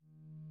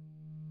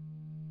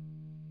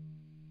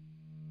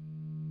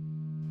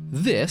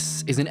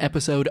This is an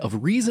episode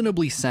of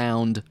Reasonably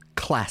Sound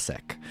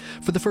Classic.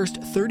 For the first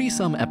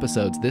 30-some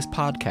episodes, this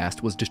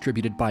podcast was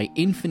distributed by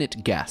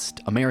Infinite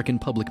Guest, American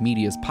Public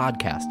Media's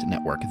podcast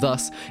network.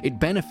 Thus, it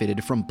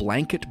benefited from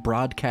blanket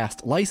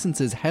broadcast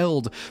licenses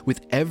held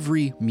with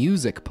every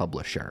music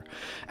publisher.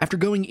 After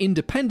going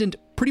independent,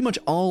 pretty much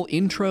all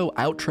intro,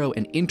 outro,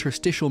 and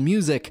interstitial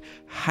music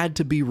had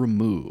to be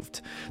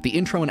removed. The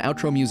intro and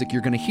outro music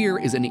you're going to hear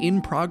is an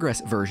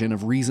in-progress version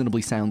of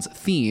Reasonably Sound's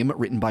theme,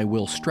 written by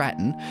Will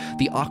Stratton.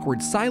 The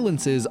awkward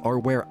silences are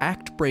where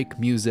act break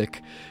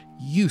music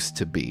used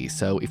to be,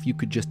 so if you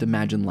could just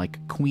imagine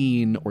like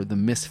Queen or the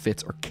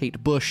Misfits or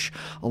Kate Bush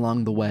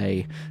along the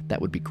way, that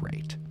would be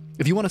great.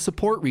 If you want to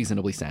support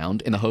Reasonably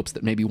Sound, in the hopes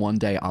that maybe one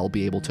day I'll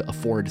be able to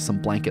afford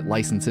some blanket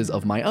licenses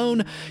of my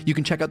own, you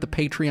can check out the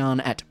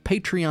Patreon at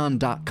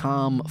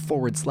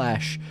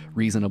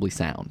patreon.com/Reasonably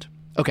Sound.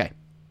 Okay,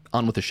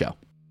 on with the show.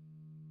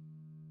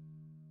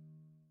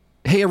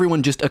 Hey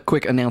everyone, just a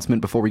quick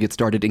announcement before we get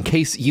started. In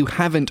case you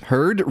haven't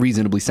heard,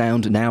 Reasonably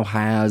Sound now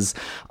has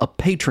a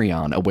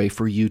Patreon, a way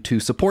for you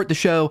to support the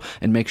show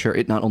and make sure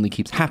it not only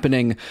keeps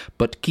happening,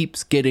 but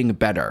keeps getting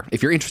better.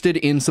 If you're interested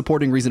in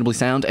supporting Reasonably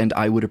Sound, and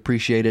I would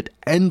appreciate it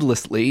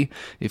endlessly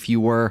if you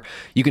were,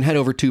 you can head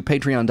over to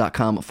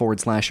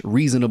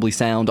patreon.com/Reasonably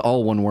Sound,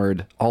 all one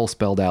word, all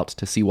spelled out,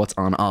 to see what's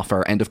on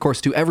offer. And of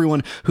course, to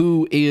everyone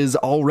who is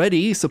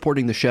already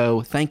supporting the show,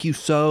 thank you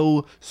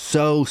so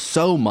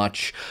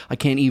much. I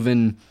can't even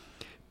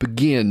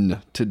begin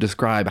to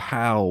describe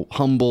how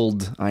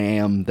humbled I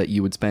am that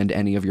you would spend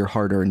any of your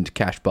hard-earned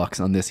cash bucks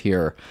on this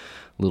here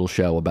little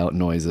show about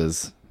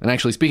noises. And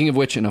actually, speaking of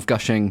which, enough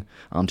gushing,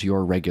 onto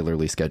your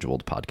regularly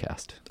scheduled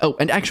podcast. Oh,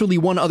 and actually,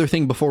 one other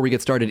thing before we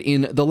get started.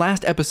 In the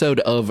last episode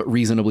of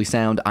Reasonably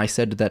Sound, I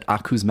said that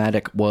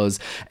acousmatic was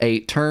a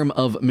term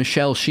of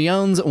Michel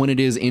Chion's, when it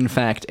is, in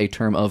fact, a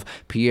term of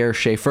Pierre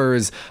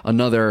Schaeffer's,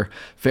 another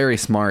very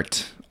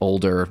smart,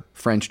 older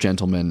French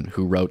gentleman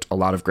who wrote a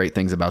lot of great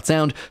things about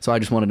sound, so I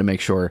just wanted to make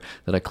sure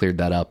that I cleared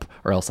that up,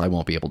 or else I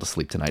won't be able to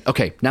sleep tonight.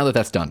 Okay, now that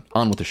that's done,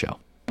 on with the show.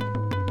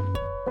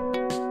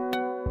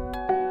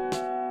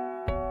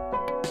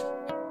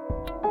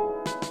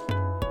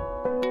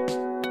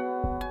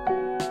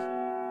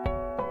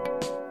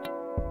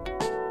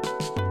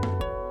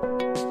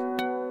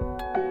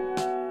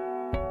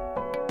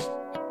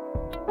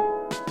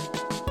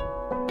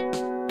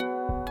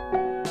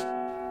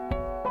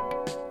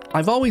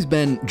 I've always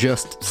been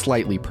just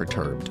slightly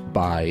perturbed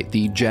by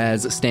the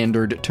jazz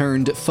standard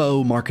turned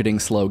faux marketing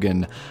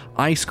slogan,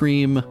 I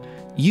scream,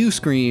 you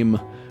scream,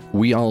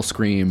 we all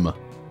scream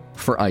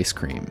for ice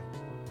cream.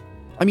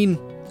 I mean,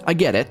 I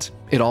get it.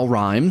 It all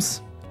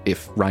rhymes.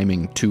 If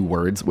rhyming two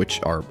words, which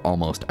are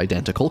almost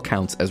identical,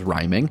 counts as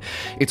rhyming.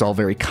 It's all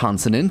very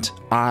consonant.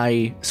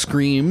 I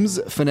screams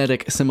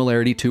phonetic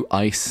similarity to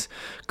ice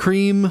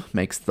cream,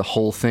 makes the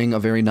whole thing a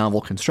very novel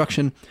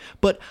construction.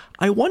 But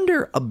I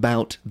wonder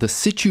about the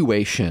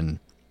situation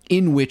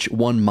in which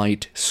one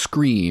might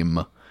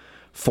scream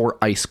for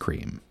ice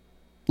cream.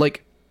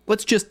 Like,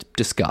 let's just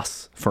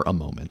discuss for a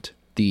moment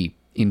the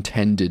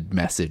intended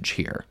message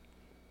here.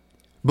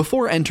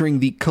 Before entering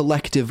the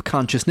collective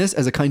consciousness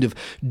as a kind of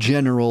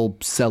general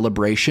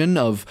celebration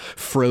of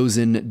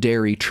frozen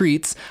dairy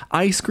treats,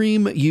 I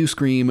Scream, You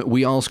Scream,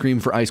 We All Scream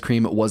for Ice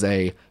Cream was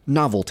a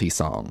novelty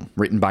song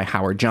written by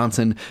Howard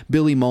Johnson,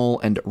 Billy Mole,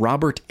 and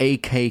Robert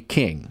A.K.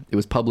 King. It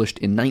was published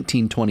in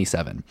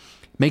 1927.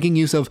 Making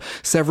use of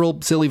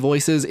several silly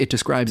voices, it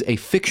describes a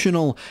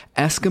fictional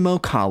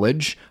Eskimo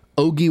college,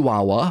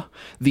 Ogiwawa,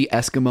 the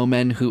Eskimo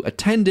men who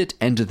attend it,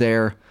 and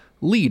their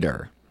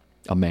leader,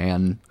 a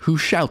man who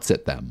shouts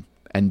at them,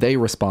 and they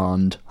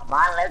respond, "Come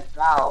on, let's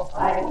go.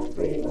 Ice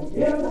cream,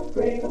 you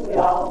scream, we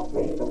all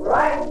scream,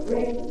 ice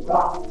cream,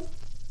 rock,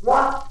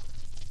 rock.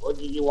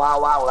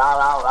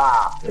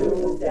 Oogie-wah-wah-la-la-la.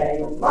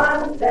 Tuesday,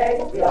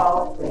 Monday, we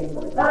all scream,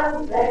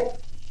 Sunday,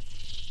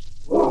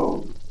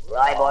 woo.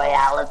 Right, boy,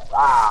 let's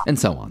go." And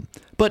so on.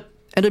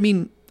 And I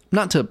mean,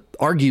 not to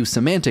argue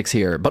semantics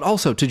here, but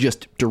also to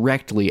just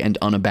directly and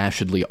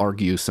unabashedly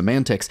argue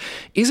semantics.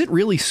 Is it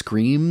really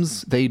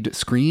screams they'd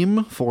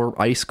scream for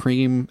ice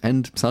cream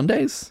and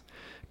sundaes?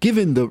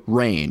 Given the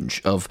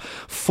range of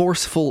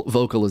forceful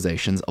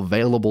vocalizations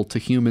available to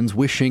humans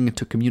wishing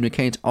to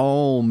communicate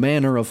all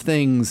manner of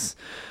things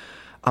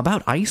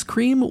about ice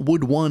cream,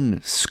 would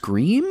one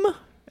scream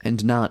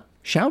and not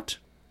shout,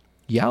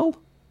 yell,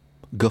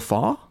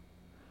 guffaw?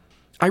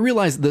 I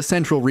realize the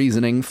central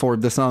reasoning for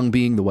the song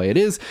being the way it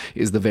is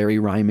the very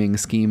rhyming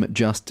scheme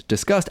just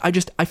discussed.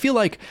 I feel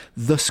like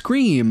the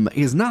scream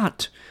is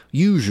not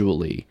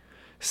usually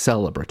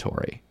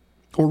celebratory,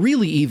 or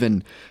really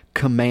even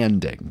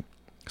commanding.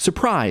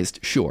 Surprised,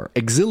 sure.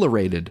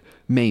 Exhilarated,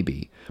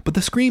 maybe. But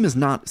the scream is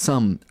not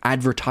some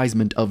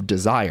advertisement of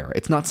desire.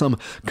 It's not some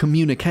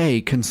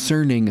communique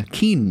concerning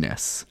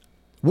keenness.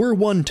 Were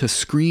one to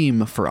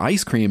scream for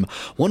ice cream,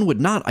 one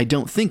would not, I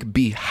don't think,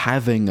 be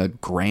having a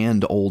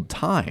grand old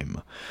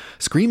time.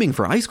 Screaming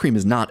for ice cream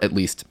is not, at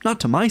least not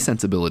to my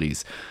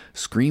sensibilities,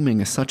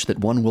 screaming is such that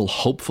one will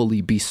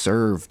hopefully be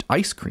served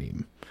ice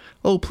cream.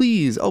 oh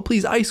please,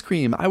 ice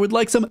cream, I would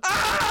like some,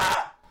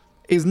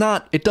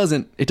 it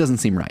doesn't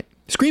seem right.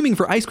 Screaming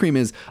for ice cream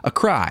is a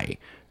cry,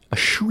 a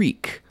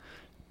shriek,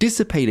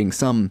 dissipating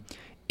some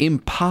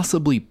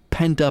impossibly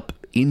pent-up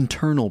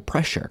internal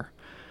pressure.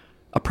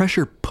 A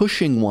pressure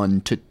pushing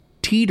one to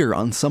teeter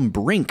on some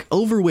brink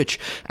over which,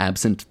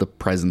 absent the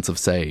presence of,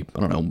 say,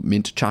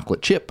 mint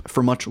chocolate chip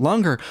for much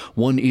longer,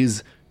 one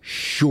is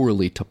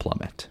surely to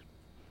plummet.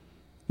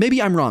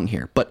 Maybe I'm wrong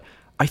here, but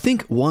I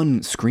think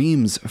one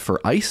screams for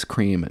ice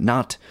cream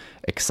not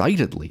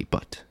excitedly,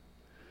 but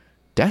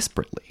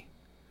desperately.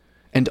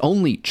 And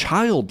only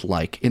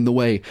childlike in the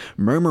way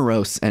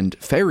Murmeros and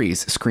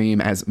fairies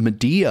scream as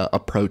Medea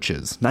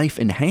approaches, knife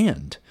in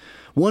hand.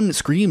 One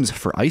screams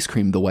for ice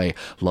cream the way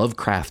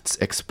Lovecraft's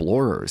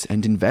explorers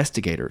and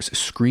investigators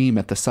scream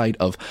at the sight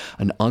of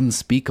an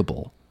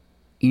unspeakable,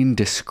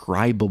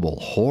 indescribable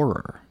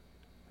horror.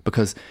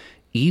 Because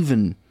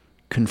even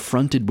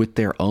confronted with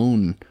their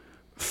own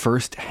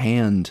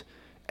first-hand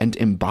and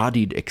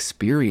embodied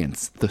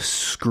experience, the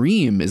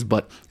scream is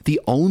but the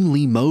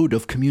only mode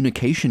of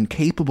communication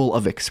capable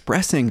of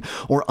expressing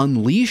or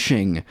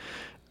unleashing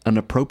an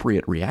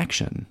appropriate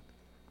reaction.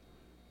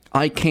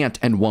 I can't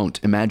and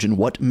won't imagine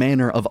what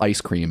manner of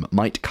ice cream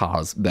might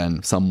cause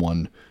then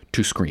someone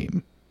to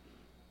scream.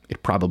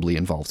 It probably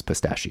involves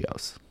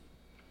pistachios.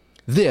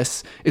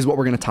 This is what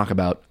we're going to talk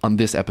about on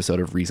this episode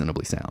of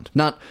Reasonably Sound.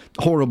 Not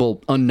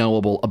horrible,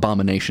 unknowable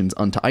abominations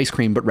unto ice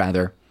cream, but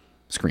rather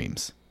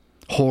screams.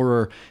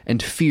 Horror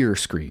and fear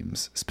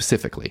screams,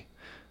 specifically.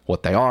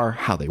 What they are,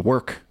 how they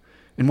work,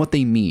 and what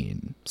they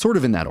mean, sort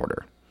of in that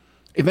order.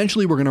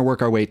 Eventually, we're going to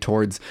work our way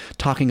towards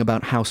talking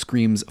about how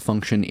screams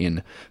function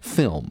in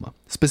film,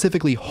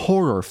 specifically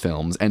horror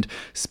films, and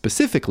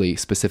specifically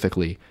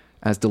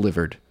as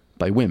delivered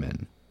by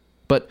women.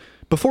 But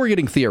before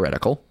getting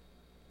theoretical,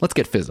 let's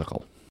get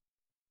physical.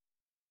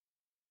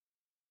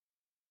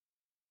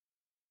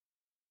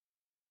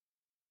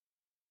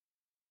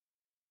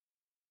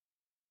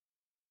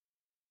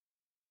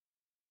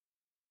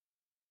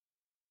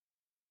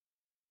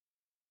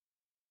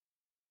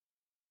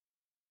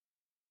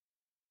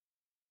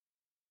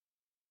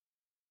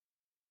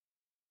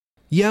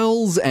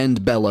 Yells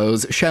and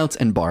bellows, shouts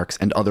and barks,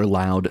 and other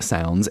loud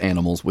sounds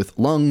animals with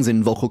lungs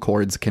and vocal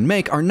cords can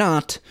make are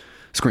not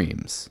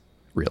screams,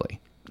 really.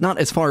 Not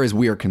as far as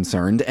we're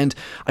concerned, and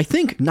I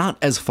think not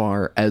as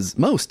far as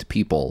most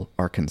people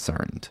are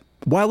concerned.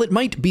 While it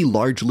might be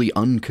largely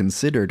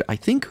unconsidered, I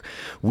think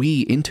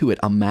we intuit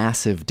a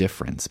massive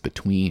difference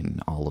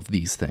between all of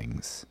these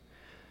things.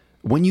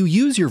 When you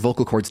use your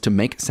vocal cords to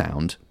make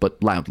sound,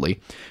 but loudly,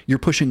 you're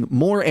pushing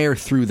more air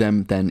through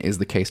them than is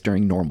the case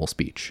during normal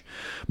speech.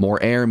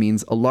 More air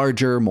means a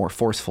larger, more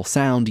forceful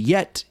sound,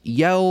 yet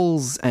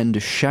yells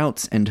and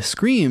shouts and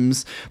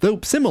screams,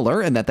 though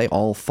similar in that they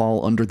all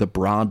fall under the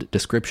broad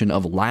description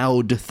of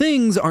loud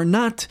things, are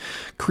not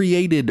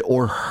created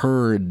or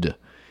heard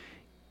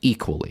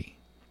equally.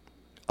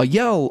 A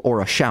yell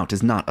or a shout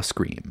is not a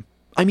scream.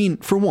 I mean,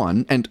 for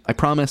one, and I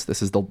promise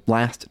this is the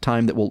last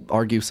time that we'll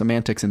argue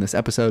semantics in this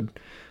episode,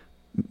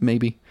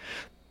 maybe,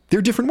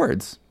 they're different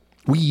words.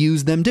 We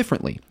use them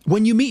differently.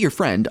 When you meet your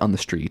friend on the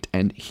street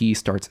and he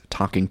starts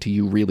talking to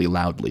you really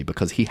loudly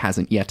because he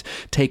hasn't yet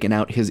taken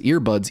out his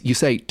earbuds, you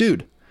say,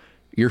 "Dude,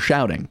 you're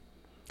shouting."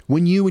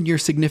 When you and your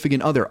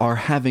significant other are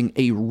having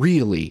a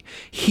really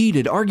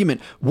heated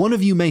argument, one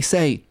of you may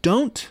say,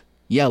 "Don't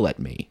yell at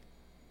me."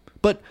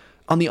 But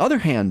on the other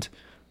hand,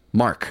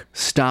 "Mark,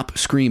 stop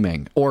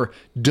screaming," or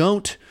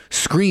 "Don't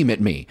scream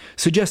at me,"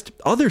 suggest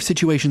other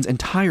situations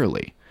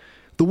entirely.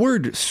 The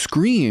word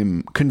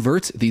scream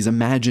converts these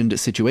imagined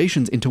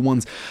situations into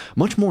ones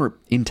much more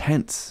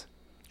intense.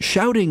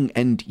 Shouting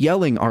and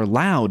yelling are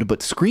loud,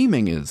 but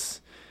screaming is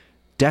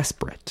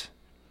desperate.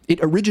 It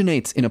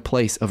originates in a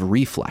place of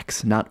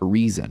reflex, not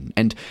reason,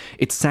 and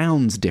it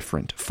sounds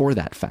different for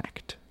that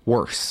fact.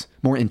 Worse,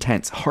 more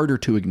intense, harder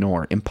to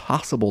ignore,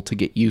 impossible to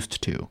get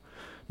used to.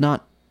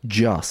 Not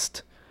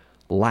just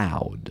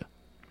loud.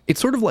 It's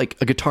sort of like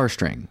a guitar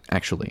string,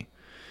 actually.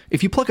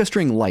 If you pluck a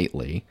string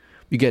lightly,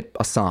 you get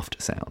a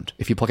soft sound.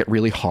 If you pluck it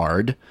really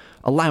hard,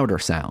 a louder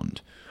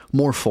sound.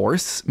 More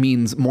force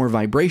means more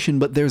vibration,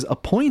 but there's a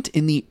point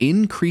in the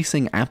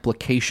increasing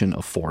application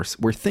of force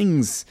where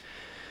things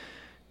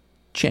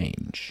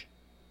change.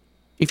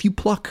 If you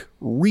pluck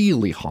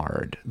really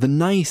hard, the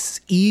nice,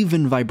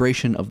 even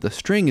vibration of the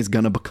string is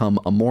going to become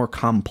a more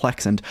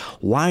complex and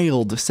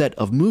wild set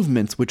of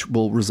movements, which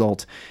will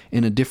result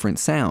in a different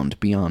sound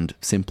beyond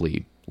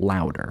simply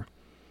louder.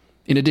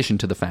 In addition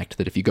to the fact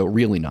that if you go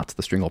really nuts,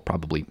 the string will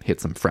probably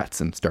hit some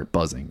frets and start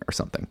buzzing or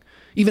something.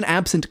 Even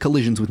absent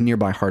collisions with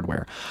nearby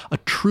hardware, a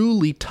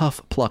truly tough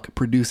pluck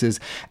produces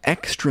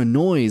extra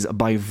noise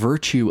by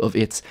virtue of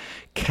its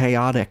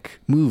chaotic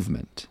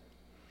movement.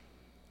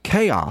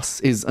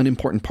 Chaos is an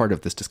important part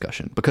of this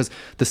discussion because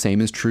the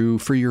same is true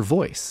for your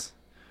voice.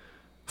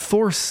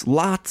 Force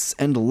lots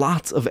and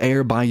lots of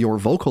air by your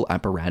vocal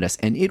apparatus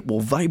and it will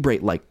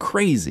vibrate like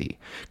crazy.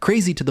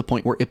 Crazy to the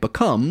point where it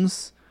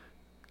becomes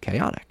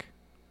chaotic.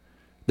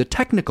 The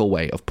technical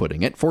way of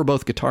putting it, for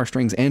both guitar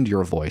strings and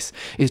your voice,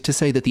 is to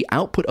say that the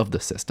output of the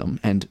system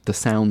and the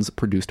sounds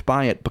produced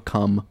by it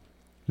become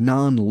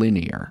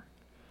non-linear.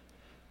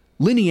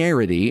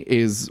 Linearity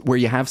is where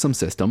you have some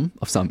system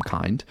of some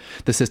kind.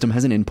 The system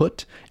has an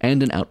input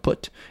and an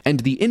output, and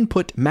the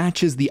input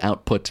matches the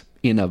output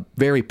in a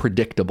very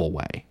predictable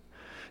way.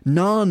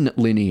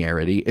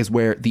 Non-linearity is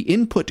where the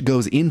input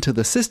goes into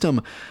the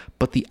system,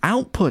 but the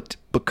output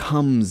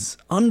becomes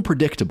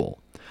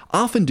unpredictable,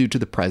 often due to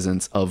the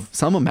presence of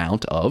some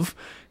amount of,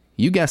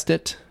 you guessed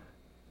it,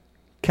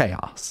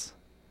 chaos.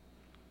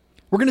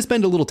 We're going to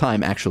spend a little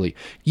time, actually,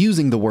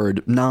 using the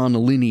word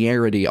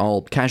non-linearity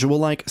all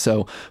casual-like,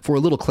 so for a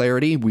little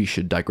clarity, we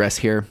should digress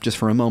here just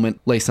for a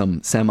moment, lay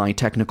some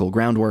semi-technical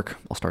groundwork.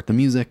 I'll start the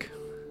music.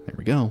 There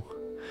we go.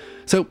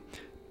 So,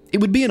 it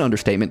would be an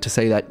understatement to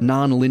say that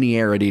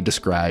non-linearity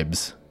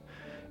describes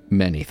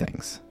many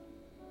things.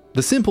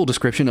 The simple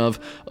description of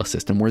a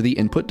system where the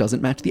input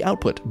doesn't match the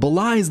output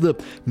belies the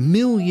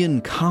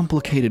million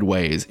complicated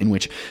ways in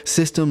which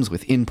systems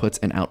with inputs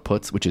and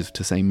outputs, which is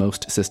to say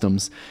most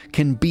systems,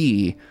 can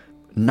be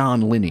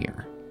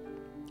non-linear.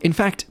 In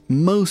fact,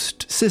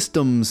 most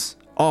systems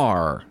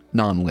are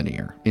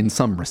non-linear in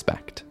some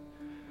respect.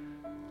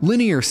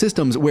 Linear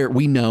systems where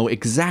we know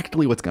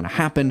exactly what's going to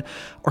happen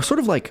are sort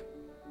of like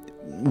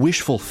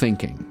wishful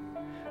thinking.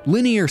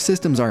 Linear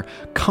systems are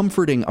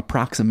comforting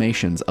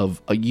approximations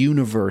of a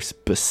universe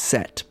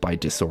beset by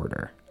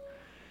disorder.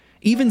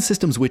 Even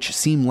systems which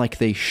seem like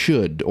they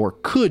should or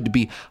could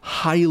be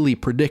highly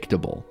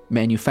predictable,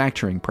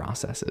 manufacturing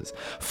processes,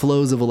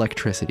 flows of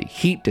electricity,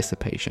 heat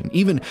dissipation,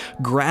 even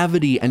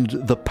gravity and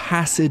the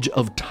passage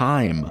of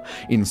time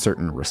in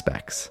certain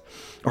respects,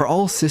 are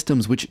all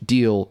systems which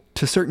deal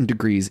to certain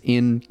degrees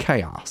in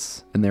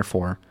chaos and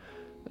therefore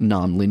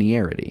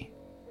non-linearity.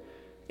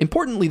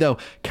 Importantly, though,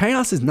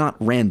 chaos is not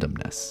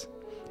randomness.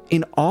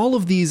 In all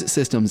of these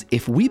systems,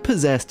 if we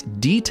possessed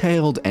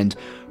detailed and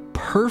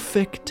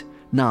perfect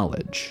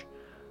knowledge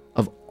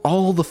of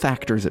all the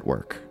factors at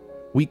work,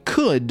 we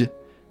could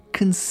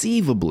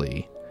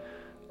conceivably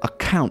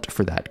account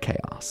for that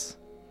chaos.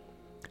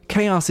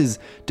 Chaos is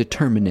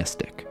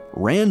deterministic.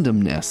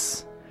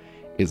 Randomness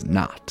is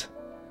not.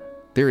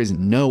 There is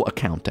no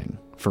accounting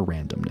for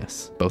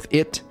randomness. Both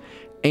it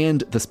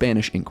and the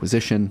Spanish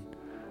Inquisition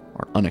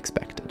are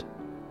unexpected.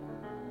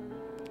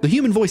 The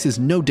human voice is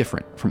no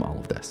different from all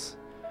of this.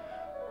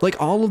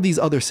 Like all of these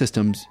other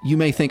systems, you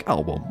may think,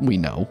 oh, well, we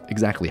know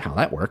exactly how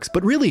that works,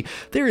 but really,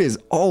 there is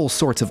all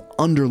sorts of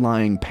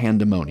underlying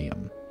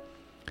pandemonium.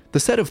 The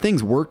set of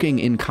things working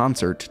in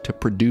concert to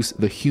produce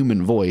the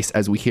human voice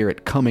as we hear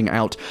it coming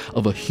out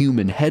of a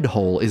human head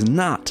hole is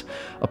not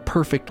a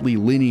perfectly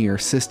linear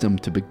system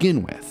to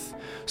begin with.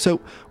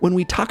 So when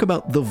we talk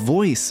about the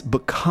voice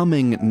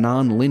becoming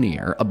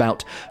non-linear,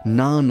 about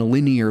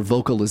non-linear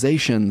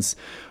vocalizations,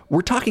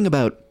 we're talking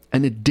about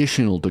an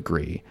additional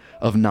degree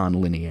of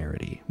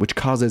non-linearity, which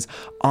causes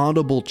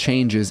audible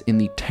changes in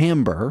the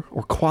timbre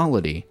or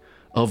quality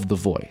of the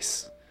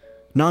voice.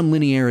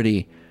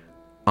 Non-linearity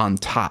on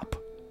top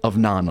of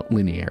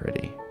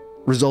non-linearity,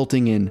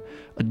 resulting in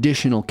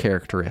additional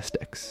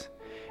characteristics,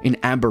 in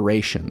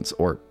aberrations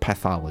or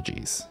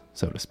pathologies,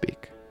 so to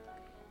speak.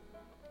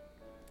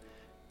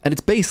 At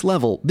its base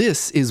level,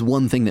 this is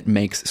one thing that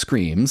makes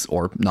screams,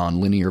 or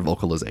non-linear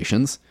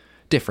vocalizations,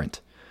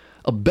 different.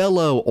 A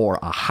bellow or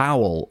a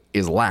howl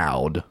is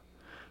loud,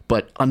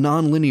 but a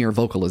non-linear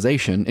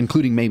vocalization,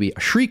 including maybe a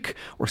shriek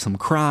or some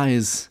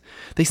cries,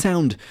 they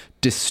sound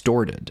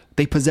distorted.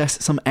 They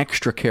possess some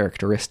extra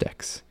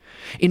characteristics.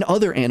 In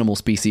other animal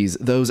species,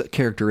 those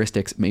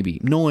characteristics may be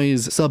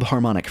noise,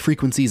 subharmonic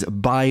frequencies,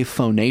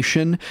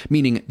 biphonation,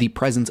 meaning the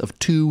presence of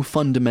two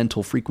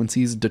fundamental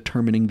frequencies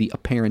determining the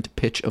apparent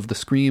pitch of the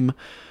scream.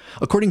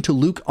 According to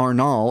Luc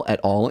Arnal et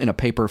al. In a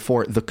paper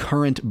for the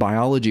Current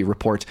Biology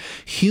Report,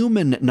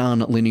 human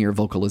nonlinear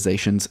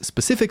vocalizations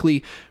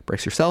specifically,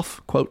 brace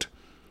yourself, quote,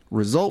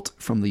 result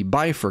from the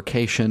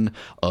bifurcation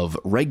of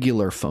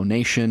regular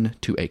phonation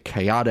to a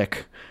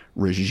chaotic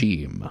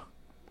regime.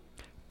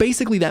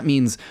 Basically, that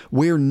means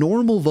where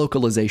normal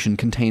vocalization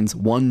contains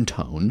one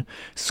tone,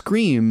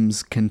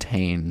 screams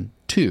contain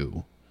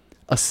two.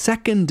 A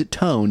second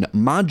tone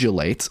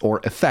modulates or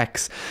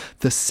affects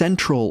the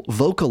central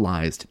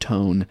vocalized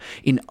tone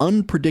in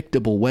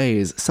unpredictable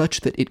ways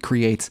such that it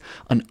creates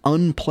an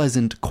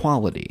unpleasant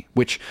quality,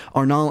 which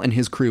Arnal and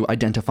his crew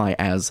identify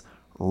as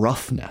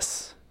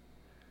roughness.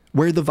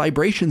 Where the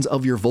vibrations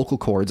of your vocal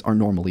cords are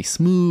normally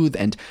smooth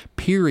and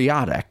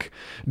periodic,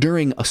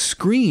 during a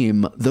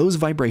scream, those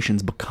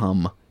vibrations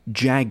become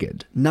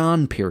jagged,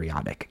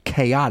 non-periodic,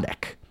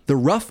 chaotic. The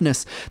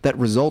roughness that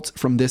results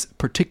from this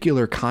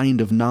particular kind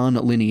of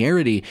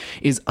non-linearity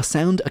is a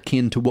sound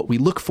akin to what we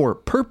look for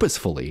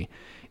purposefully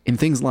in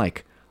things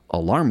like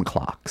alarm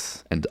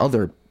clocks and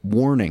other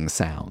warning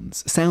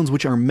sounds, sounds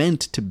which are meant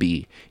to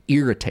be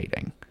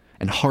irritating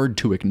and hard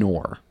to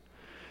ignore.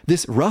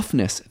 This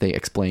roughness, they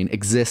explain,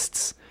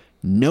 exists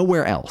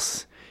nowhere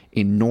else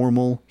in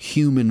normal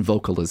human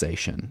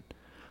vocalization,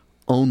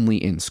 only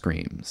in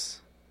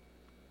screams.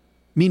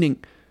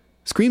 Meaning,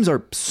 Screams are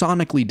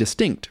sonically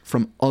distinct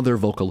from other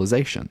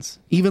vocalizations,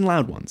 even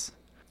loud ones.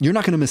 You're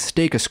not going to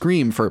mistake a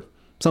scream for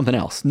something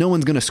else. No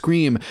one's going to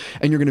scream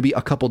and you're going to be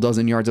a couple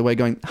dozen yards away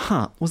going,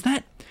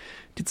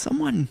 did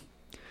someone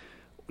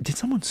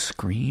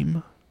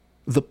scream?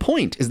 The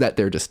point is that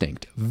they're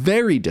distinct,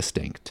 very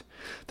distinct.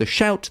 The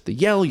shout, the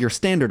yell, your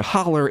standard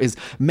holler is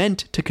meant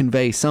to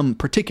convey some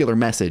particular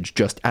message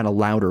just at a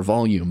louder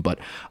volume, but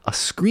a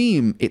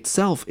scream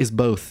itself is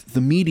both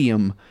the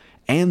medium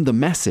and the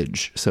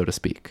message, so to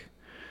speak.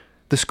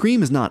 The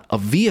scream is not a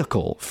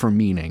vehicle for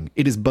meaning.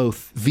 It is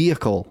both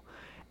vehicle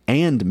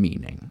and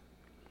meaning,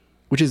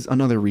 which is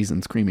another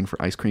reason screaming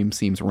for ice cream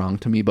seems wrong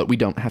to me, but we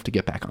don't have to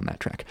get back on that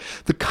track.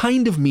 The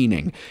kind of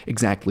meaning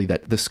exactly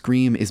that the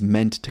scream is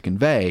meant to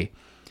convey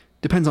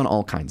depends on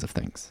all kinds of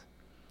things.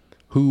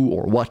 Who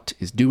or what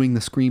is doing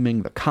the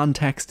screaming, the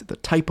context, the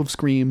type of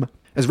scream.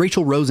 As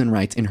Rachel Rosen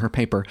writes in her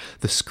paper,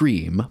 The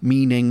Scream,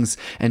 Meanings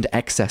and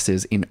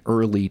Excesses in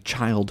Early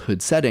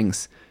Childhood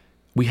Settings,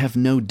 we have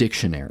no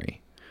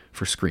dictionary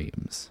for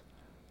screams.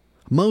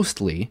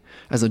 Mostly,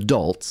 as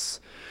adults,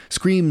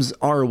 screams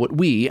are what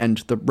we, and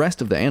the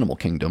rest of the animal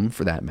kingdom,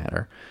 for that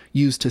matter,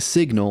 use to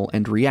signal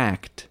and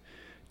react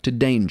to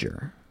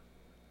danger.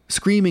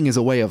 Screaming is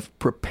a way of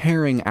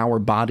preparing our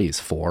bodies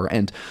for,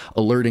 and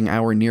alerting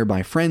our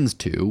nearby friends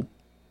to,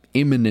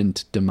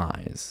 imminent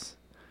demise.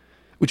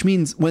 Which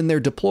means when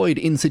they're deployed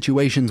in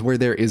situations where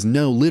there is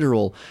no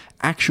literal,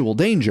 actual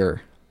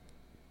danger,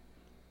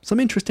 some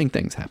interesting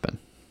things happen.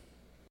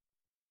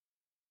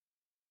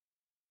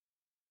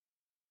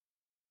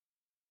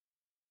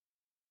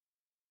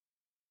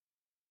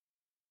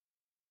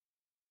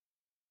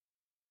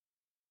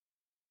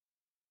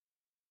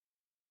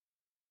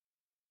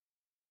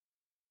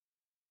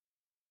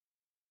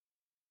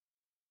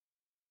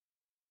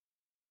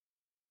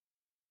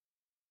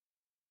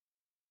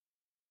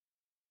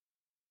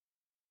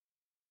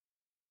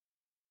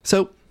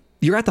 So,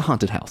 you're at the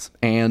haunted house,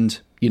 and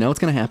you know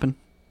what's going to happen.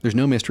 There's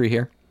no mystery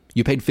here.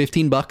 You paid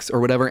 $15 or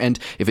whatever, and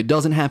if it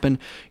doesn't happen,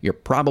 you're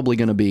probably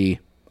going to be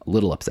a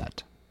little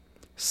upset.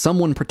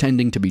 Someone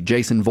pretending to be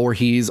Jason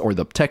Voorhees or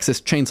the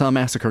Texas Chainsaw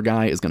Massacre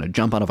guy is going to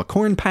jump out of a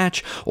corn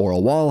patch or a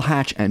wall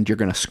hatch, and you're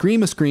going to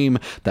scream a scream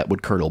that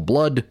would curdle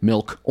blood,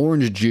 milk,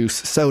 orange juice,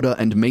 soda,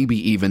 and maybe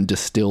even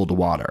distilled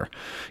water.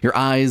 Your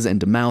eyes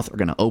and mouth are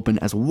going to open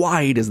as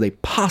wide as they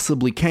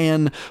possibly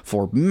can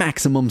for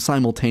maximum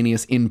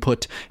simultaneous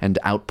input and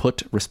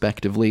output,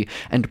 respectively,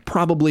 and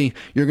probably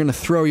you're going to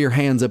throw your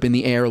hands up in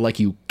the air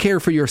like you care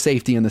for your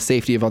safety and the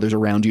safety of others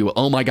around you.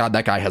 Oh my God,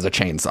 that guy has a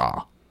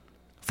chainsaw.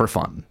 For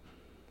fun.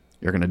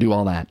 You're going to do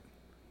all that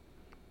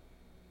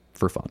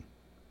for fun.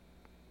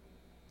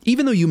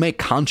 Even though you may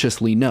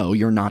consciously know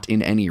you're not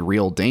in any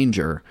real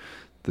danger,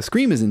 the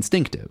scream is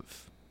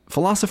instinctive.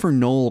 Philosopher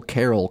Noel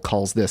Carroll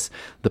calls this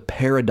the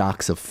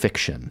paradox of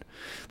fiction.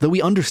 Though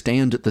we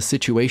understand the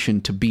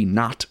situation to be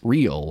not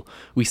real,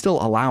 we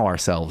still allow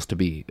ourselves to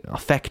be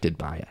affected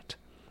by it.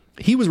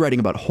 He was writing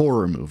about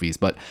horror movies,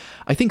 but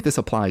I think this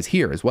applies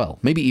here as well,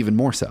 maybe even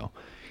more so.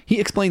 He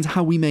explains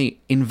how we may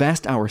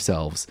invest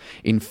ourselves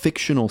in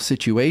fictional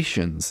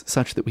situations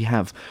such that we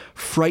have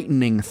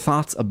frightening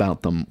thoughts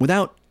about them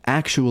without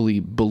actually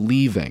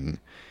believing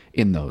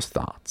in those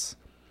thoughts.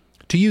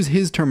 To use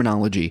his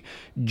terminology,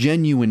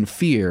 genuine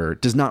fear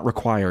does not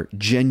require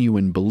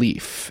genuine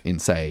belief in,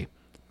 say,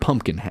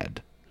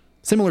 Pumpkinhead.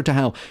 Similar to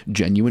how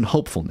genuine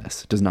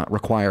hopefulness does not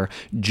require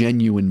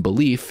genuine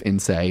belief in,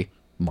 say,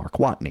 Mark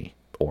Watney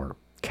or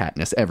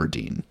Katniss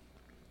Everdeen.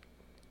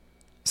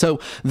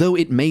 So, though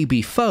it may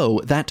be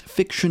faux, that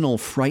fictional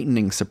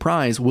frightening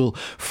surprise will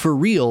for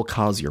real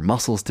cause your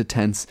muscles to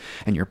tense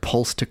and your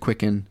pulse to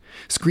quicken.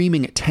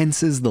 Screaming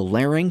tenses the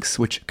larynx,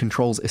 which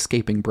controls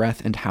escaping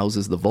breath and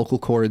houses the vocal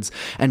cords,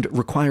 and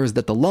requires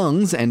that the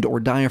lungs and or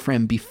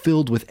diaphragm be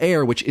filled with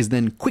air, which is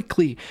then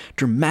quickly,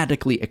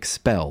 dramatically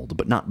expelled,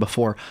 but not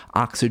before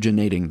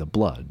oxygenating the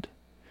blood.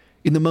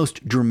 In the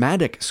most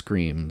dramatic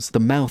screams, the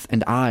mouth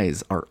and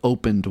eyes are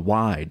opened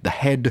wide, the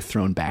head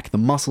thrown back, the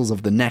muscles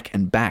of the neck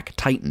and back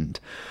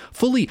tightened.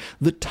 Fully,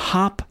 the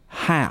top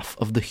half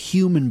of the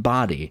human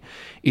body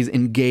is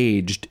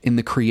engaged in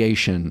the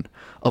creation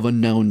of a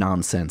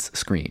no-nonsense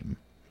scream.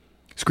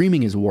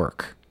 Screaming is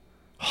work,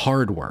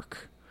 hard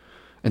work,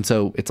 and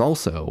so it's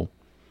also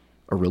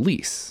a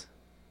release.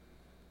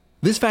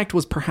 This fact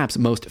was perhaps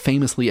most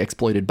famously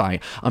exploited by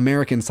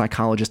American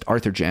psychologist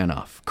Arthur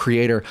Janoff,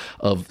 creator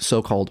of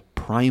so-called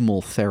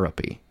primal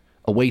therapy,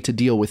 a way to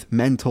deal with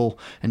mental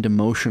and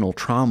emotional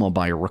trauma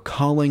by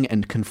recalling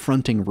and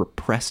confronting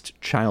repressed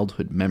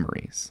childhood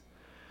memories.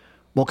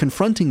 While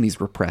confronting these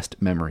repressed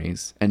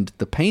memories and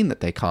the pain that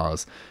they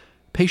cause,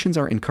 patients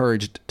are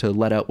encouraged to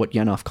let out what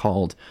Janoff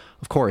called,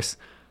 of course,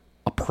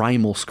 a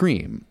primal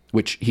scream,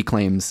 which he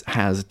claims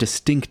has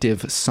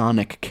distinctive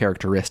sonic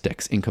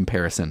characteristics in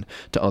comparison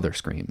to other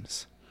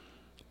screams.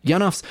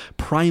 Janoff's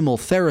primal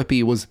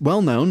therapy was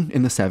well known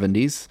in the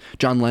 70s.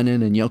 John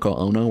Lennon and Yoko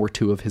Ono were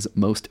two of his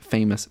most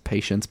famous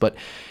patients, but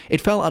it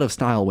fell out of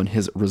style when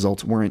his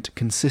results weren't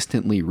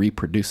consistently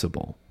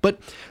reproducible. But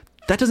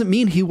that doesn't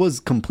mean he was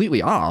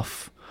completely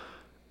off.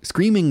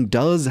 Screaming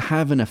does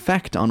have an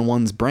effect on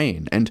one's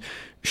brain, and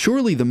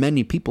surely the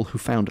many people who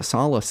found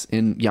solace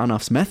in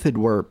Janow's method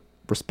were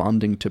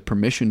responding to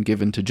permission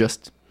given to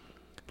just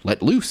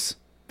let loose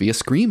via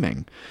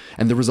screaming,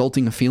 and the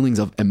resulting feelings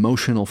of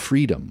emotional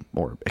freedom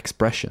or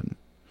expression.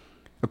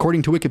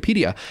 According to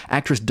Wikipedia,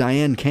 actress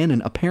Dyan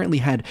Cannon apparently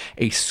had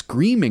a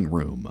screaming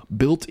room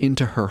built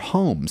into her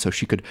home so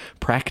she could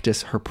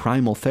practice her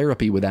primal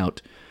therapy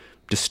without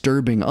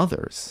disturbing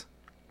others.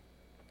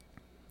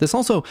 This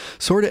also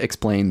sort of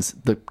explains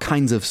the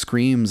kinds of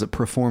screams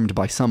performed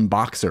by some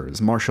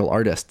boxers, martial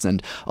artists,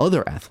 and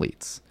other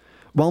athletes.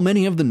 While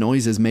many of the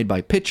noises made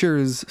by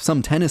pitchers,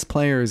 some tennis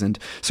players, and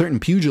certain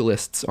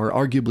pugilists are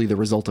arguably the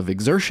result of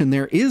exertion,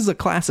 there is a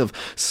class of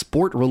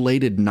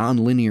sport-related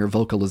nonlinear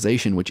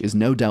vocalization which is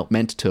no doubt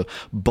meant to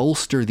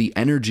bolster the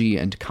energy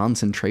and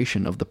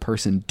concentration of the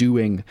person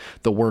doing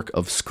the work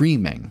of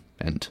screaming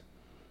and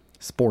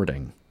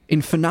sporting.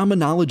 In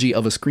Phenomenology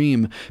of a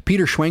Scream,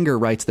 Peter Schwenger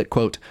writes that,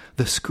 quote,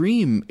 "The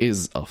scream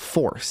is a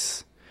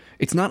force.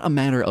 It's not a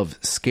matter of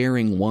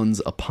scaring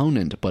one's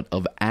opponent, but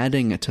of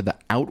adding to the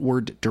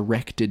outward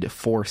directed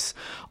force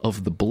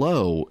of the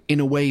blow in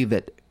a way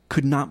that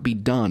could not be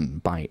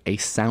done by a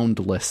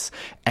soundless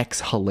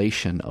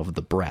exhalation of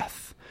the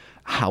breath,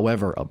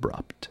 however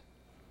abrupt."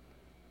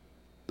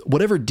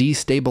 Whatever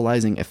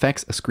destabilizing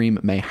effects a scream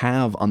may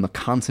have on the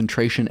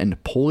concentration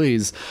and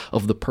poise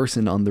of the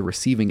person on the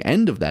receiving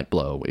end of that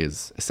blow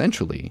is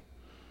essentially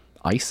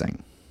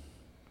icing.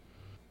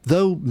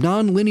 Though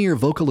nonlinear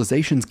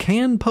vocalizations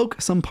can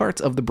poke some parts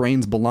of the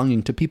brains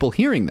belonging to people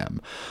hearing them,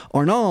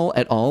 Arnall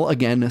et al.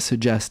 Again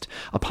suggest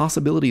a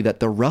possibility that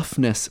the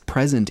roughness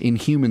present in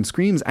human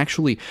screams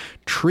actually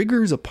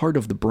triggers a part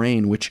of the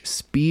brain which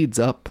speeds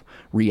up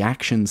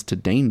reactions to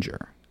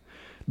danger.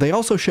 They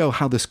also show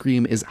how the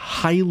scream is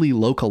highly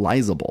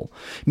localizable,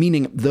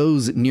 meaning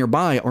those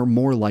nearby are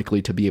more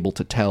likely to be able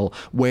to tell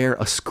where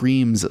a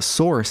scream's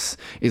source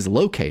is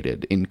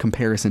located in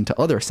comparison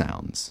to other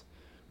sounds.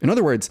 In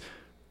other words,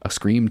 a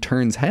scream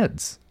turns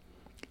heads,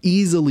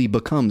 easily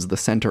becomes the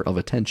center of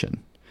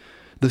attention.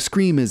 The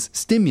scream is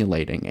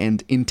stimulating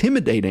and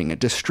intimidating,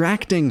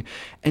 distracting,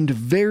 and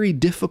very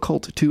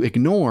difficult to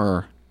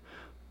ignore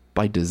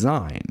by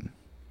design.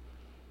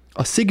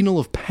 A signal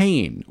of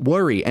pain,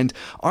 worry, and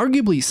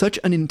arguably such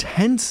an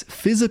intense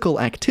physical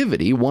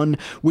activity, one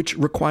which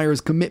requires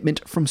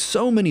commitment from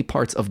so many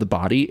parts of the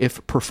body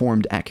if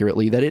performed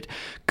accurately, that it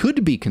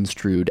could be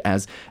construed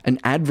as an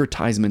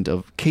advertisement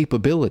of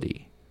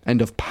capability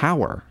and of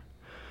power,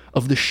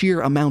 of the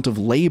sheer amount of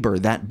labor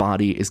that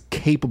body is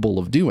capable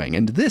of doing.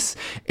 And this,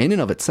 in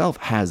and of itself,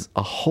 has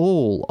a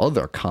whole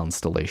other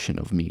constellation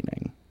of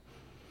meaning.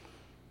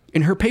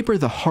 In her paper,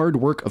 The Hard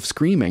Work of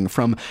Screaming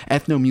from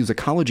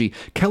Ethnomusicology,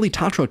 Kelly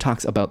Tatro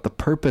talks about the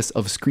purpose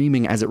of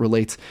screaming as it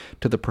relates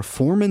to the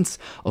performance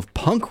of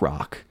punk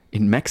rock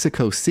in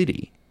Mexico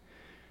City.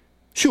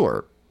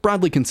 Sure,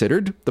 broadly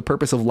considered, the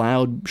purpose of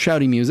loud,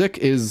 shouty music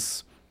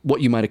is what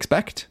you might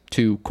expect,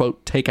 to,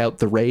 quote, take out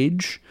the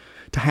rage,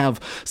 to have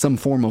some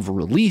form of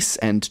release,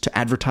 and to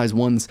advertise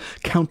one's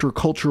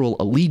countercultural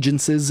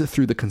allegiances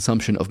through the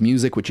consumption of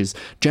music, which is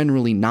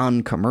generally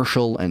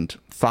non-commercial and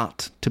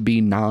thought to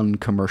be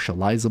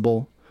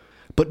non-commercializable.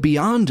 But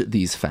beyond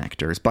these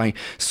factors, by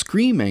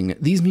screaming,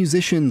 these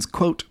musicians,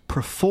 quote,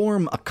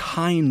 perform a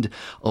kind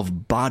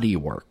of body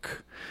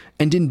work.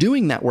 And in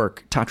doing that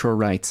work, Tatro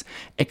writes,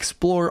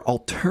 explore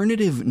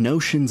alternative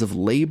notions of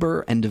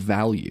labor and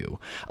value,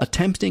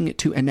 attempting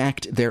to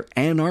enact their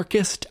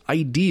anarchist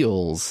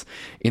ideals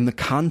in the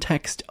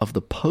context of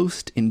the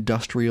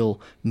post-industrial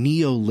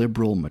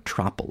neoliberal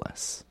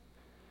metropolis.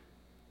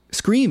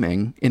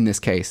 Screaming, in this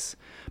case,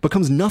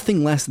 becomes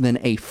nothing less than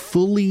a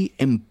fully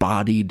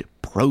embodied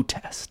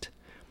protest.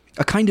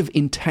 A kind of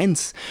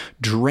intense,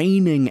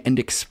 draining, and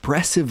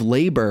expressive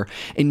labor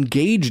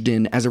engaged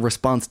in as a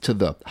response to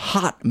the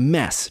hot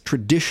mess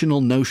traditional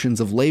notions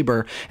of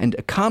labor and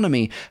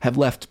economy have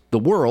left the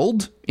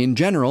world in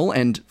general,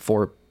 and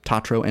for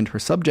Tatro and her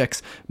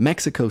subjects,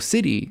 Mexico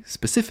City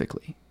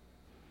specifically.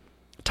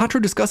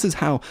 Tatro discusses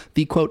how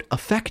the, quote,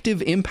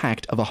 effective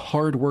impact of a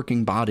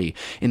hard-working body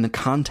in the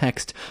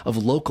context of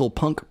local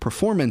punk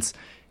performance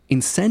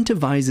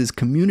incentivizes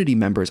community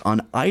members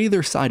on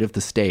either side of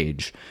the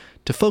stage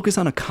to focus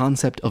on a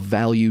concept of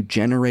value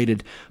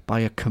generated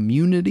by a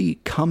community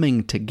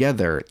coming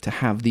together to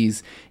have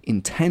these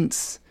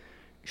intense,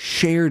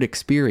 shared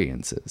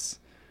experiences,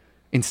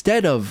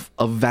 instead of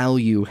a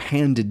value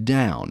handed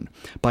down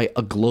by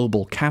a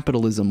global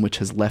capitalism which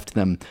has left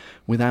them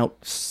without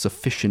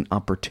sufficient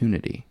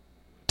opportunity.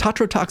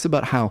 Tatro talks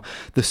about how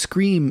the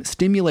scream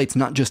stimulates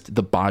not just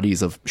the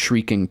bodies of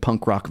shrieking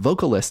punk rock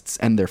vocalists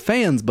and their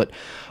fans, but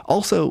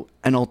also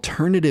an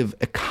alternative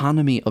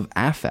economy of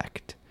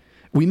affect.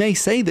 We may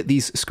say that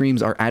these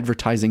screams are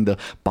advertising the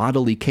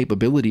bodily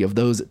capability of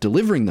those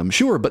delivering them,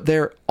 sure, but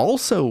they're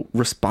also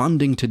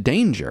responding to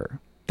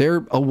danger.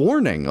 They're a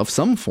warning of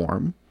some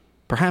form,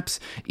 perhaps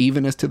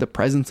even as to the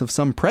presence of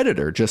some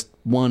predator, just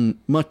one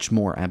much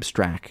more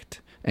abstract,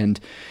 and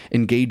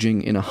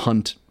engaging in a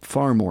hunt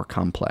far more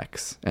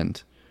complex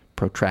and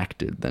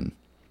protracted than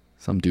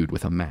some dude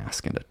with a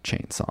mask and a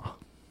chainsaw.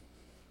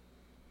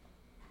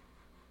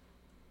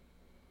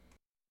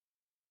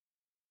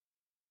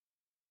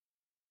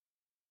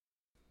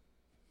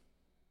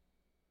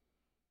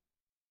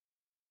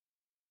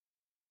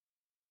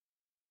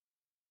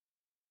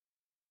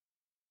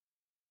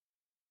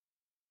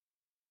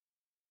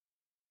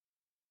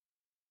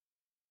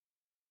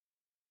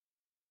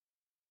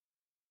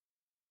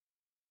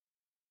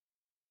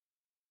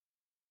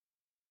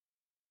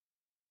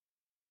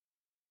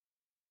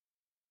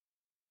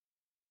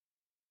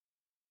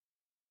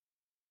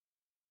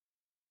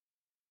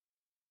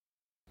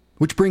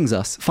 Which brings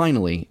us,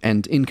 finally,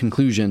 and in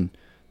conclusion,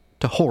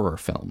 to horror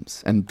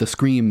films and the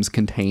screams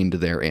contained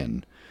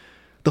therein.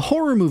 The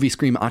horror movie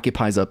scream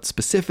occupies a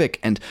specific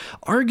and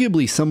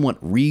arguably somewhat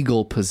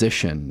regal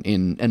position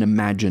in an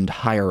imagined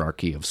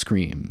hierarchy of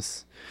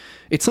screams.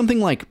 It's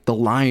something like the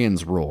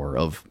lion's roar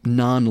of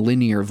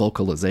non-linear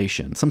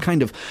vocalization, some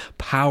kind of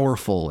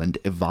powerful and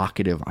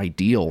evocative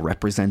ideal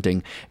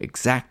representing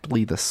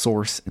exactly the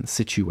source and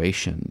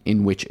situation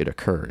in which it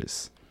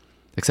occurs.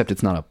 Except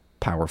it's not a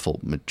powerful,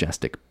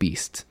 majestic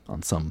beast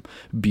on some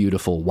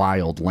beautiful,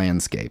 wild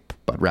landscape,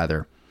 but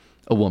rather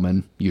a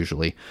woman,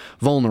 usually,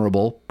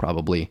 vulnerable,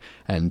 probably,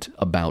 and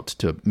about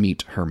to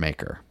meet her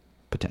maker,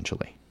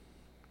 potentially.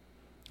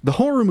 The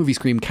horror movie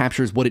scream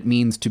captures what it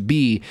means to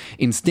be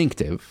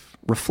instinctive,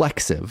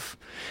 reflexive,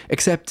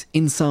 except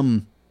in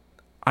some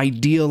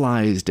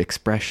idealized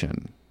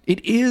expression.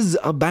 It is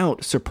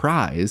about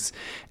surprise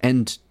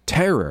and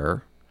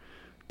terror.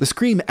 The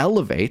scream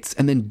elevates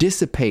and then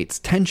dissipates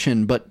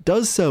tension, but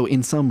does so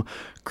in some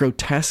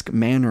grotesque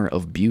manner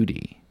of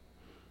beauty.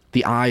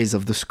 The eyes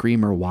of the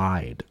screamer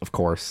wide, of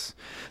course,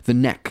 the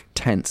neck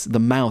tense, the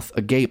mouth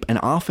agape, and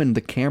often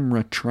the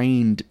camera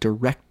trained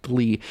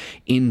directly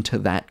into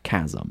that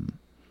chasm.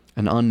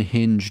 An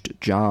unhinged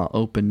jaw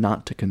open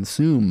not to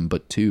consume,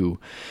 but to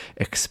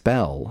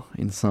expel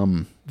in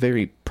some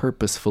very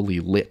purposefully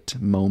lit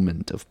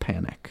moment of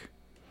panic.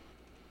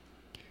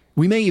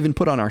 We may even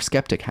put on our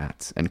skeptic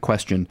hats and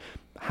question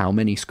how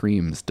many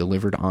screams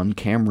delivered on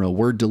camera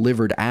were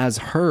delivered as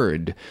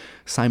heard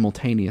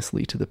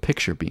simultaneously to the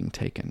picture being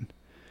taken.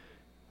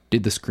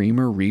 Did the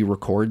screamer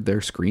re-record their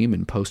scream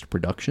in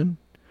post-production?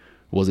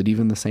 Was it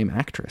even the same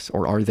actress,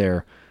 or are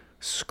there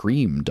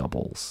scream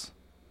doubles?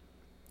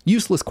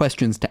 Useless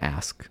questions to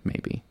ask,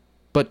 maybe,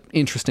 but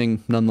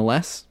interesting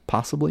nonetheless,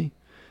 possibly.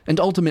 And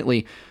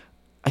ultimately,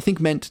 I think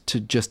meant to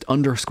just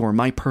underscore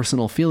my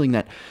personal feeling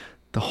that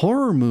the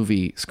horror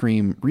movie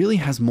scream really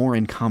has more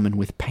in common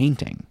with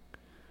painting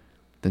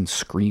than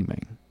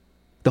screaming.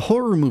 The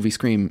horror movie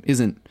scream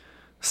isn't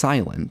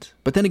silent,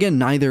 but then again,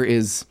 neither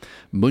is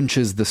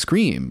Munch's The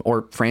Scream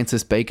or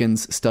Francis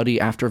Bacon's Study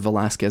After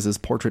Velázquez's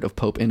Portrait of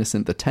Pope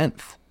Innocent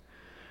X.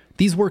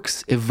 These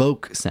works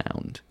evoke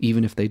sound,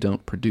 even if they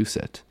don't produce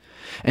it,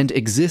 and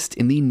exist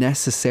in the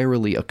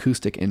necessarily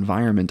acoustic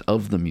environment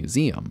of the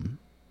museum.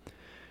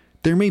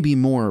 There may be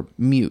more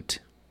mute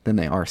than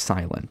they are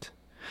silent.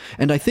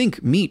 And I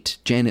think meet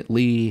Janet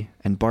Leigh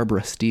and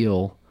Barbara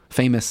Steele,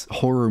 famous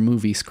horror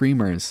movie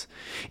screamers,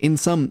 in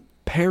some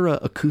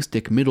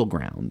para-acoustic middle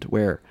ground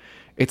where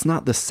it's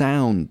not the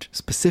sound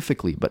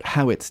specifically, but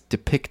how it's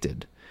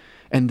depicted,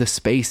 and the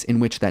space in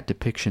which that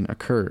depiction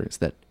occurs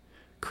that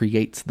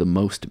creates the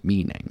most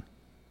meaning.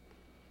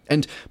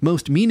 And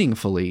most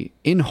meaningfully,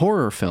 in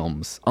horror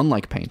films,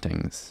 unlike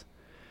paintings,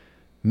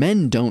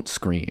 men don't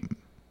scream.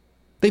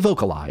 They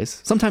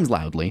vocalize, sometimes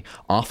loudly,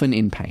 often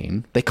in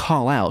pain. They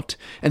call out,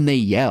 and they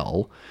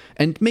yell,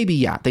 and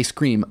maybe, they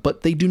scream,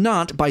 but they do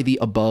not, by the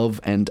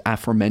above and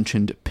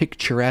aforementioned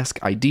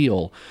picturesque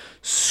ideal,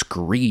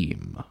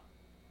 scream.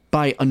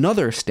 By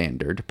another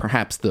standard,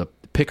 perhaps the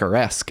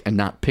picaresque and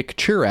not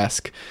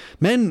picturesque,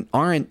 men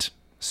aren't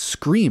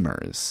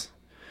screamers.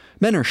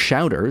 Men are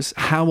shouters,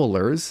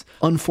 howlers,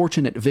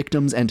 unfortunate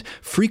victims, and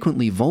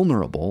frequently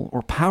vulnerable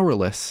or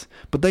powerless,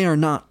 but they are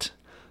not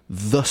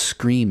the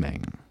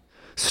screaming.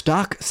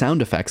 Stock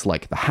sound effects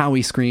like the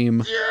Howie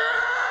scream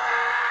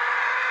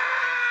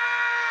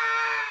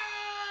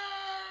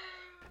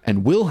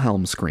and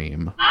Wilhelm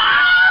scream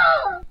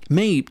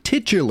may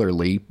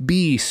titularly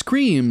be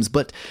screams,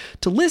 but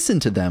to listen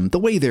to them the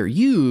way they're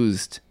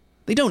used,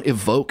 they don't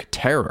evoke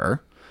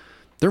terror.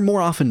 They're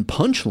more often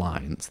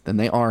punchlines than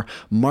they are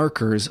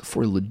markers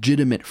for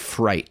legitimate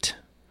fright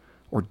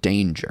or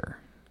danger.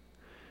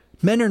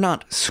 Men are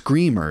not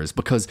screamers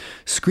because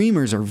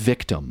screamers are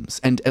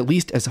victims, and at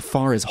least as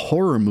far as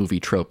horror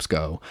movie tropes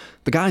go,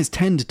 the guys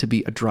tend to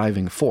be a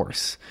driving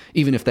force,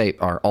 even if they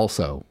are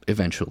also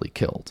eventually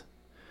killed.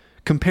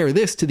 Compare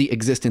this to the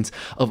existence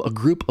of a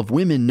group of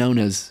women known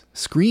as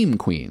scream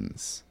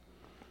queens.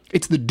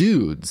 It's the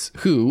dudes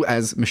who,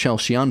 as Michelle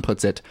Chion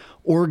puts it,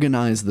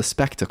 organize the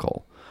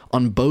spectacle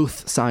on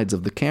both sides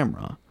of the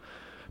camera.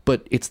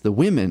 But it's the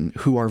women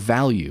who are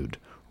valued,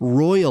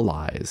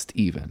 royalized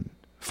even,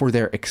 for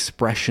their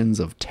expressions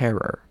of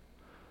terror.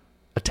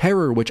 A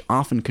terror which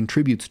often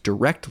contributes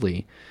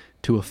directly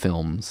to a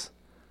film's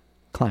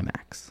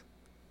climax.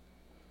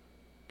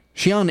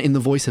 Chion, in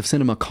The Voice of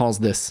Cinema, calls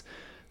this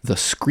the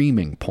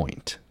screaming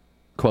point.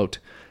 Quote,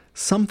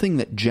 something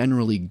that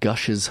generally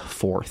gushes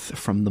forth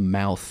from the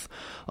mouth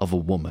of a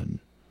woman,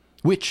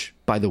 which,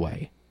 by the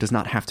way, does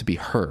not have to be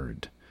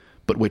heard,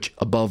 but which,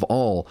 above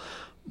all,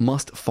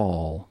 must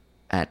fall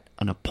at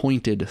an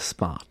appointed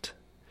spot,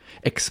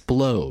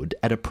 explode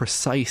at a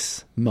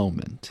precise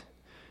moment,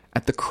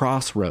 at the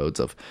crossroads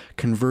of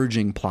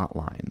converging plot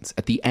lines,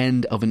 at the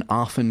end of an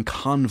often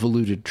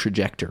convoluted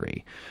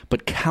trajectory,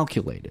 but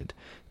calculated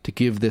to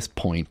give this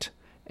point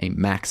a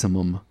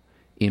maximum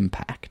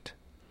impact.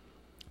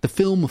 The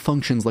film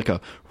functions like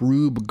a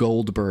Rube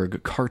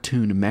Goldberg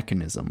cartoon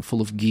mechanism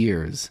full of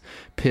gears,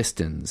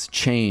 pistons,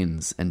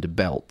 chains, and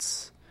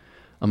belts.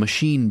 A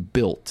machine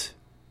built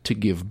to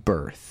give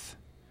birth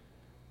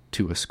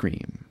to a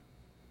scream.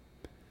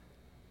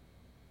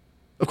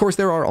 Of course,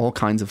 there are all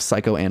kinds of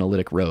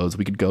psychoanalytic roads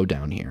we could go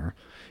down here.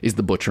 Is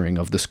the butchering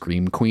of the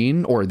Scream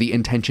Queen, or the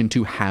intention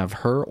to have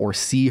her or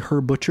see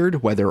her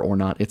butchered, whether or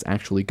not it's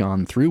actually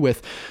gone through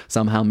with,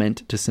 somehow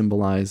meant to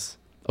symbolize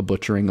a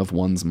butchering of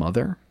one's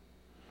mother?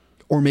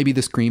 Or maybe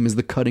the scream is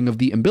the cutting of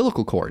the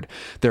umbilical cord,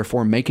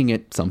 therefore making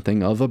it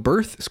something of a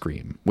birth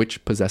scream,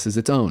 which possesses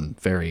its own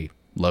very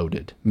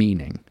loaded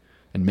meaning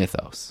and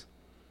mythos.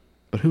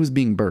 But who is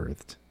being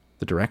birthed?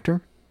 The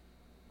director?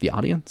 The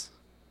audience?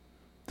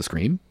 The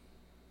scream?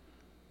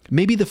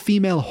 Maybe the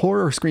female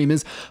horror scream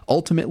is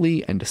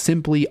ultimately and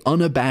simply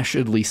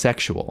unabashedly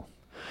sexual,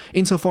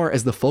 insofar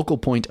as the focal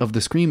point of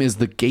the scream is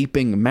the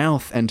gaping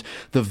mouth and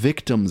the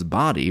victim's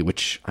body,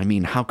 which, I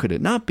mean, how could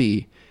it not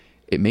be?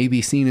 It may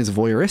be seen as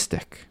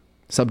voyeuristic,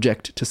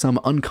 subject to some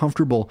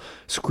uncomfortable,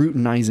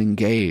 scrutinizing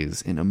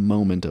gaze in a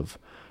moment of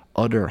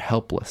utter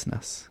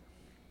helplessness.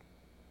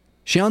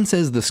 Xian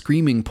says the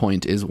screaming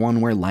point is one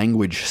where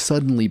language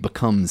suddenly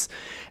becomes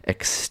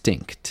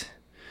extinct.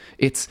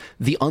 It's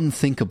the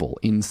unthinkable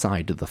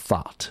inside the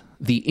thought,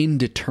 the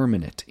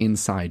indeterminate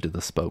inside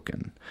the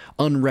spoken,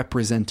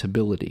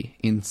 unrepresentability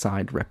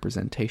inside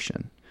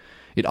representation.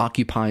 It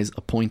occupies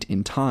a point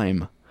in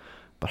time,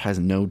 but has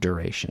no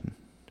duration.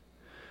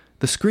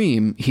 The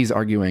scream, he's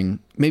arguing,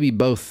 maybe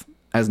both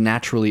as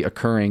naturally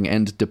occurring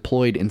and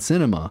deployed in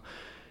cinema,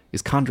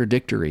 is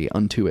contradictory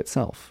unto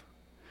itself.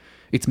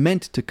 It's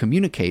meant to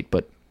communicate,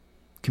 but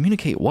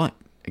communicate what,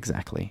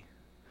 exactly?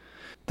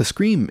 The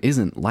scream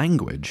isn't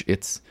language,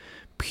 it's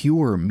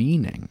pure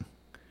meaning.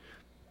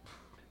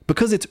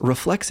 Because it's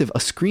reflexive,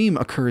 a scream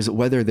occurs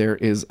whether there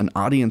is an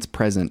audience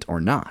present or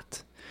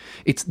not.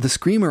 It's the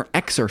screamer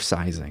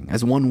exercising,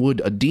 as one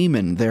would a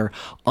demon, their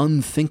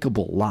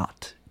unthinkable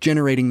lot,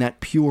 generating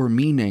that pure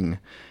meaning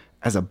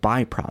as a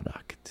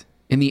byproduct,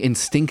 in the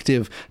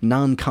instinctive,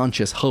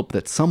 non-conscious hope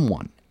that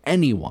someone,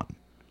 anyone,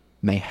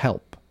 may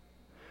help.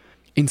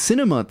 In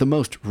cinema, the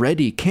most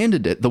ready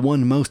candidate, the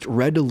one most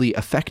readily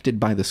affected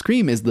by the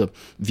scream, is the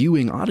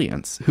viewing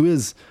audience, who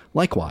is,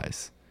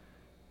 likewise,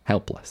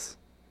 helpless,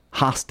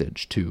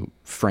 hostage to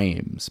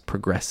frames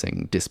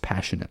progressing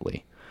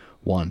dispassionately,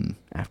 one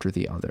after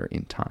the other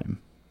in time.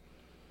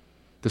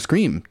 The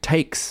scream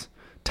takes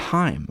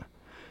time,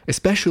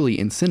 especially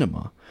in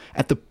cinema,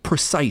 at the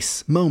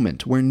precise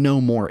moment where no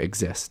more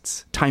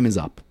exists. Time is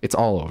up. It's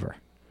all over.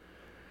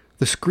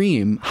 The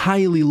scream,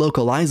 highly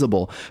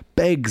localizable,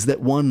 begs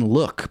that one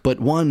look, but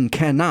one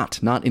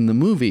cannot, not in the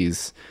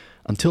movies,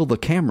 until the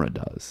camera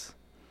does.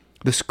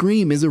 The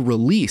scream is a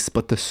release,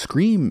 but the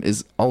scream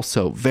is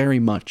also very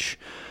much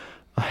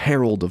a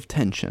herald of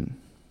tension.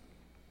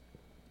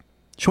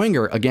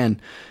 Schwenger, again,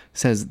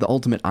 says the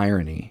ultimate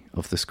irony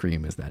of the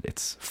scream is that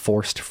it's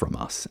forced from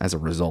us as a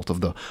result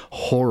of the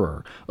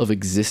horror of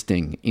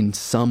existing in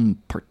some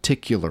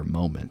particular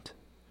moment.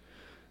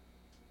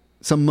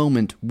 Some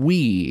moment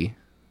we,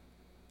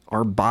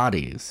 our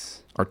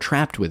bodies, are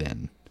trapped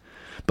within,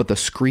 but the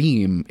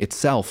scream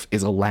itself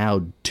is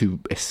allowed to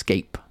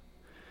escape.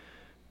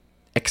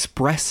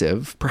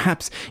 Expressive,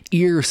 perhaps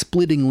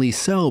ear-splittingly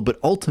so, but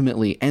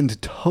ultimately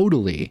and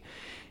totally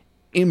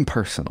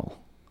impersonal,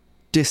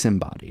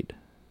 disembodied.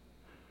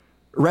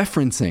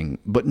 Referencing,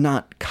 but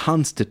not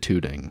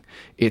constituting,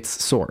 its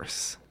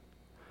source.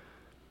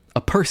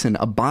 A person,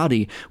 a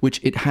body, which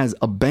it has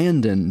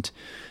abandoned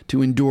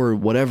to endure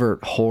whatever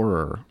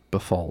horror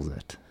befalls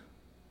it.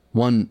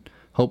 One,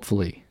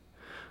 hopefully,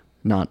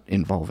 not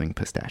involving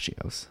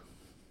pistachios.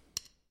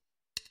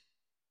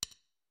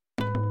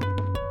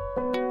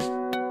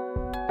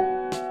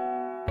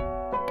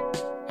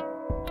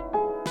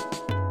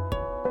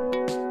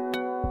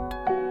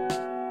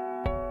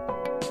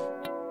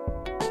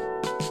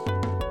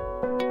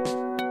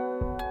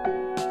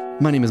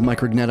 My name is Mike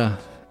Rugnetta,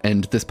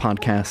 and this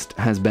podcast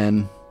has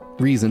been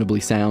Reasonably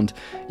Sound.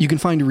 You can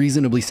find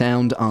Reasonably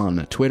Sound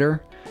on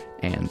Twitter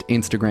and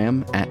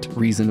Instagram at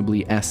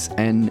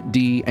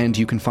ReasonablySND, and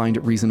you can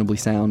find Reasonably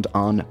Sound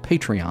on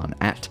Patreon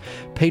at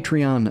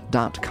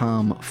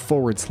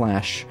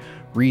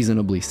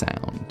patreon.com/Reasonably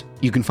Sound.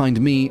 You can find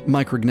me,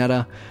 Mike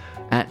Rugnetta,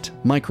 at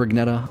Mike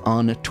Rugnetta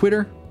on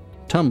Twitter,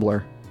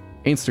 Tumblr,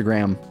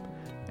 Instagram,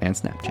 and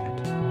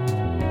Snapchat.